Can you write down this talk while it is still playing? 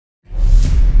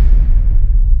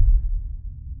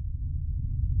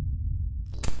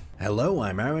Hello,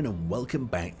 I'm Aaron and welcome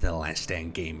back to the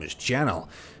Laststandgamers channel.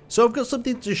 So I've got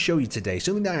something to show you today,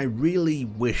 something that I really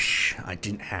wish I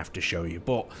didn't have to show you,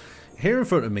 but here in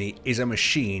front of me is a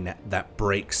machine that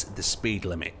breaks the speed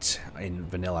limit in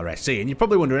Vanilla SE. And you're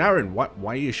probably wondering, Aaron, why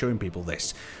are you showing people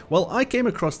this? Well, I came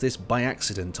across this by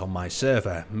accident on my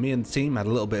server. Me and the team had a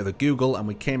little bit of a Google and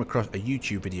we came across a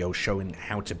YouTube video showing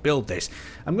how to build this.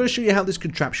 I'm going to show you how this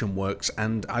contraption works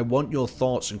and I want your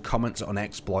thoughts and comments on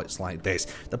exploits like this.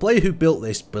 The player who built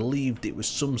this believed it was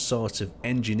some sort of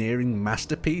engineering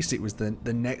masterpiece. It was the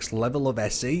next level of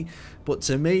SE, but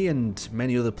to me and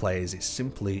many other players it's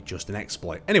simply just an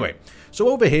exploit. Anyway, so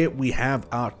over here we have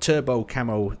our Turbo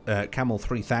Camel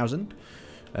 3000.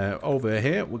 Over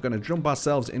here we're going to jump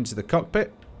ourselves into the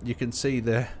cockpit. You can see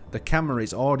the camera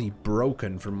is already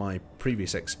broken from my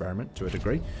previous experiment to a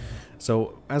degree.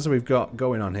 So as we've got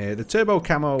going on here, the Turbo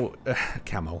Camel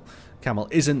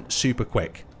isn't super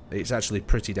quick. It's actually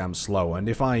pretty damn slow, and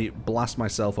if I blast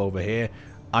myself over here,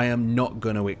 I am not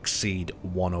going to exceed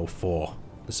 104,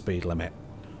 the speed limit.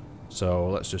 So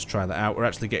let's just try that out. We're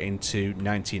actually getting to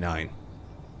 99.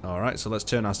 Alright, so let's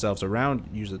turn ourselves around,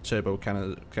 use the Turbo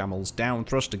Camel's down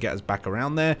thrust to get us back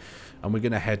around there, and we're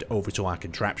going to head over to our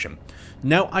contraption.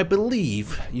 Now, I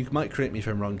believe, you might correct me if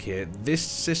I'm wrong here, this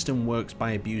system works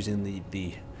by abusing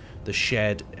the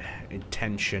shared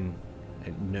intention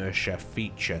inertia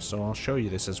feature. So I'll show you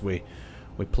this as we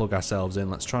plug ourselves in.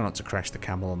 Let's try not to crash the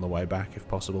camel on the way back if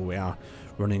possible. We are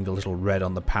running a little red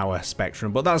on the power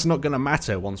spectrum, but that's not going to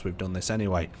matter once we've done this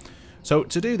anyway. So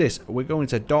to do this, we're going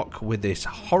to dock with this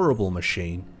horrible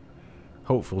machine.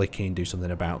 Hopefully can do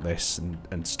something about this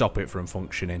and stop it from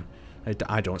functioning.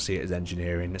 I don't see it as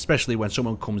engineering, especially when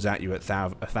someone comes at you at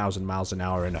 1,000 miles an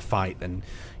hour in a fight, then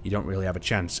you don't really have a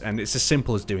chance. And it's as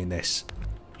simple as doing this.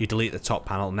 You delete the top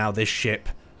panel. Now this ship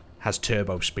has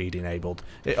turbo speed enabled.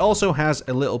 It also has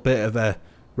a little bit of a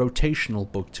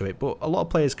rotational bug to it, but a lot of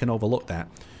players can overlook that.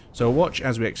 So watch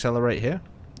as we accelerate here.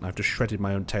 I've just shredded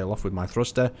my own tail off with my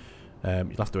thruster.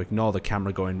 You'll have to ignore the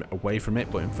camera going away from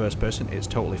it, but in first person it's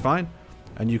totally fine.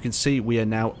 And you can see we are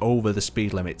now over the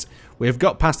speed limit. We have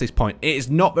got past this point. It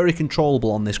is not very controllable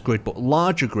on this grid, but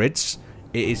larger grids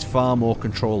it is far more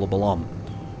controllable on.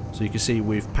 So you can see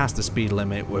we've passed the speed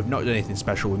limit. We've not done anything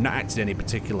special. We've not acted any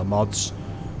particular mods.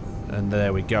 And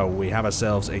there we go. We have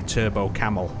ourselves a Turbo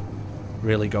Camel.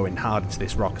 Really going hard into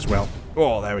this rock as well.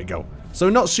 Oh, there we go. So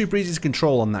not super easy to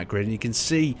control on that grid. And you can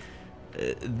see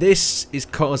this is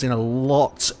causing a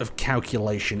lot of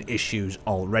calculation issues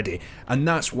already. And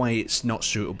that's why it's not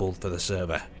suitable for the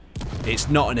server. It's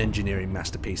not an engineering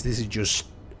masterpiece. This is just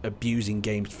abusing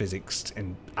game physics.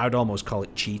 And I'd almost call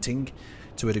it cheating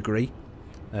to a degree.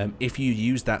 If you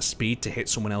use that speed to hit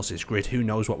someone else's grid, who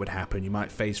knows what would happen. You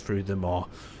might phase through them or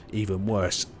even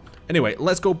worse. Anyway,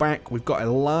 let's go back. We've got a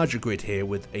larger grid here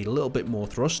with a little bit more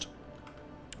thrust.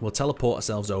 We'll teleport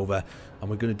ourselves over and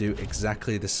we're going to do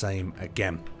exactly the same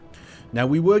again. Now,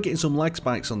 we were getting some lag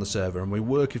spikes on the server and we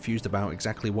were confused about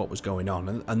exactly what was going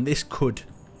on. And this could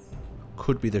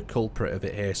be the culprit of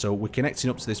it here. So we're connecting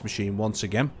up to this machine once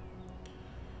again.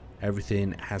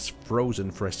 Everything has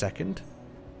frozen for a second.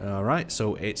 Alright,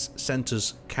 so it's sent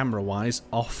us camera-wise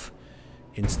off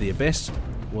into the abyss.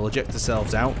 We'll eject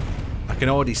ourselves out. I can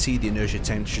already see the inertia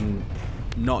tension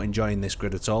not enjoying this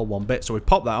grid at all, one bit. So we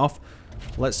pop that off.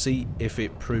 Let's see if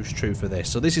it proves true for this.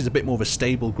 So this is a bit more of a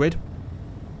stable grid,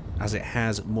 as it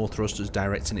has more thrusters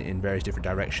directing it in various different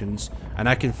directions. And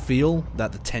I can feel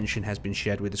that the tension has been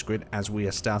shared with this grid as we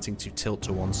are starting to tilt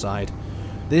to one side.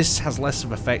 This has less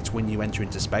of effect when you enter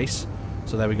into space.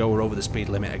 So there we go, we're over the speed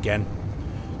limit again.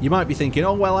 You might be thinking,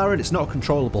 oh well Aaron, it's not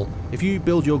controllable. If you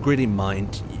build your grid in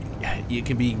mind, it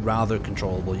can be rather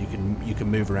controllable. You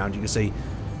can move around. You can see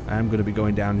I'm going to be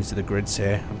going down into the grids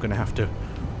here. I'm going to have to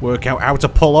work out how to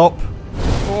pull up.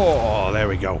 Oh, there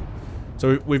we go.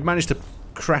 So we've managed to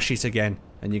crash it again,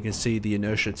 and you can see the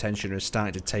inertia tension is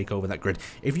starting to take over that grid.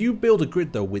 If you build a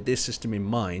grid though with this system in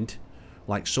mind,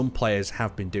 like some players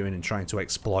have been doing and trying to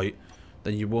exploit,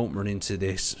 then you won't run into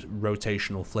this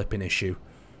rotational flipping issue.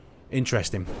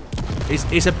 Interesting.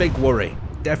 It's a big worry.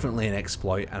 Definitely an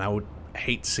exploit, and I would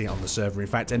hate to see it on the server. In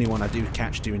fact, anyone I do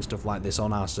catch doing stuff like this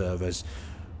on our servers,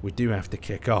 we do have to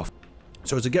kick off.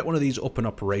 So to get one of these up and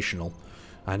operational,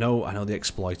 I know the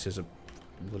exploiters are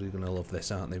really going to love this,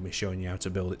 aren't they? We're showing you how to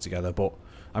build it together, but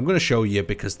I'm going to show you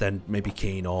because then maybe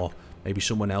Keen or maybe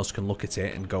someone else can look at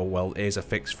it and go, well, here's a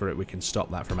fix for it. We can stop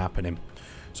that from happening.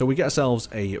 So we get ourselves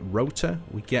a rotor,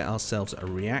 we get ourselves a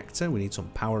reactor, we need some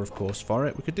power of course for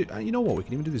it. We could do, you know what, we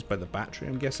can even do this by the battery,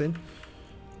 I'm guessing.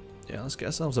 Yeah, let's get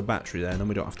ourselves a battery there, and then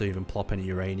we don't have to even plop any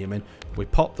uranium in. We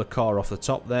pop the core off the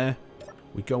top there,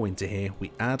 We go into here,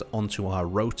 we add onto our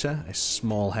rotor a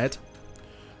small head.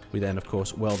 We then, of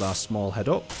course, weld our small head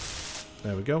up.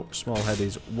 There we go. Small head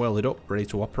is welded up, ready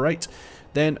to operate.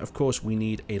 Then, of course, we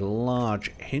need a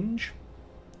large hinge.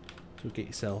 So get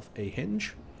yourself a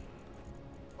hinge.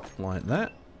 Like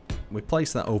that. We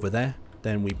place that over there.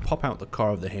 Then we pop out the core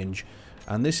of the hinge.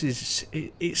 And this is,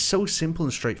 it's so simple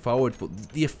and straightforward, but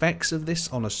the effects of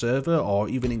this on a server or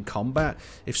even in combat,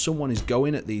 if someone is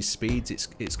going at these speeds, it's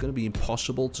going to be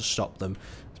impossible to stop them,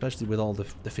 especially with all the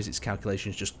physics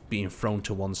calculations just being thrown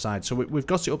to one side. So we've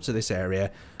got it up to this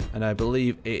area, and I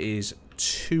believe it is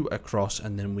 2 across,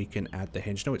 and then we can add the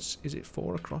hinge. No, is it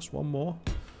 4 across? One more?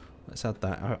 Let's add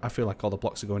that. I feel like all the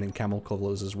blocks are going in camel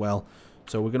colours as well.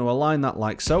 So we're going to align that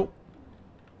like so.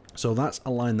 So that's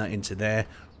aligned that into there.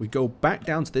 We go back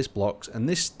down to this blocks, and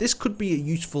this could be a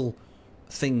useful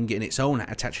thing in its own,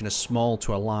 attaching a small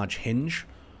to a large hinge.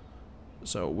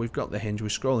 So we've got the hinge, we're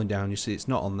scrolling down, you see it's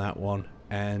not on that one,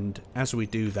 and as we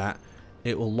do that,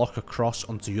 it will lock across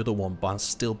onto the other one while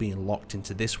still being locked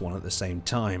into this one at the same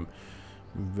time.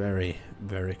 Very,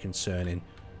 very concerning.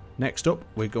 Next up,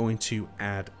 we're going to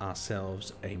add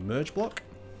ourselves a merge block,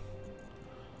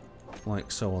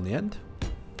 like so on the end.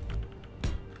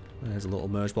 There's a little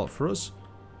merge block for us.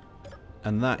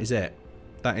 And that is it.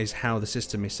 That is how the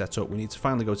system is set up. We need to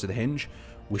finally go to the hinge.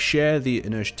 We share the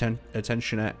inertia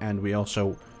tensioner, and we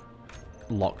also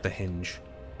lock the hinge.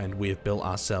 And we have built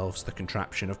ourselves the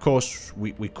contraption. Of course,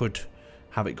 we could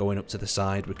have it going up to the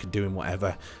side. We could do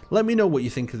whatever. Let me know what you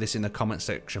think of this in the comment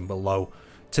section below.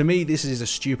 To me, this is a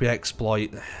stupid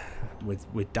exploit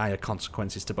with dire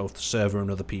consequences to both the server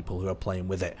and other people who are playing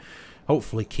with it.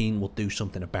 Hopefully Keen will do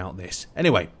something about this.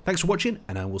 Anyway, thanks for watching,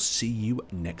 and I will see you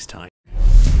next time.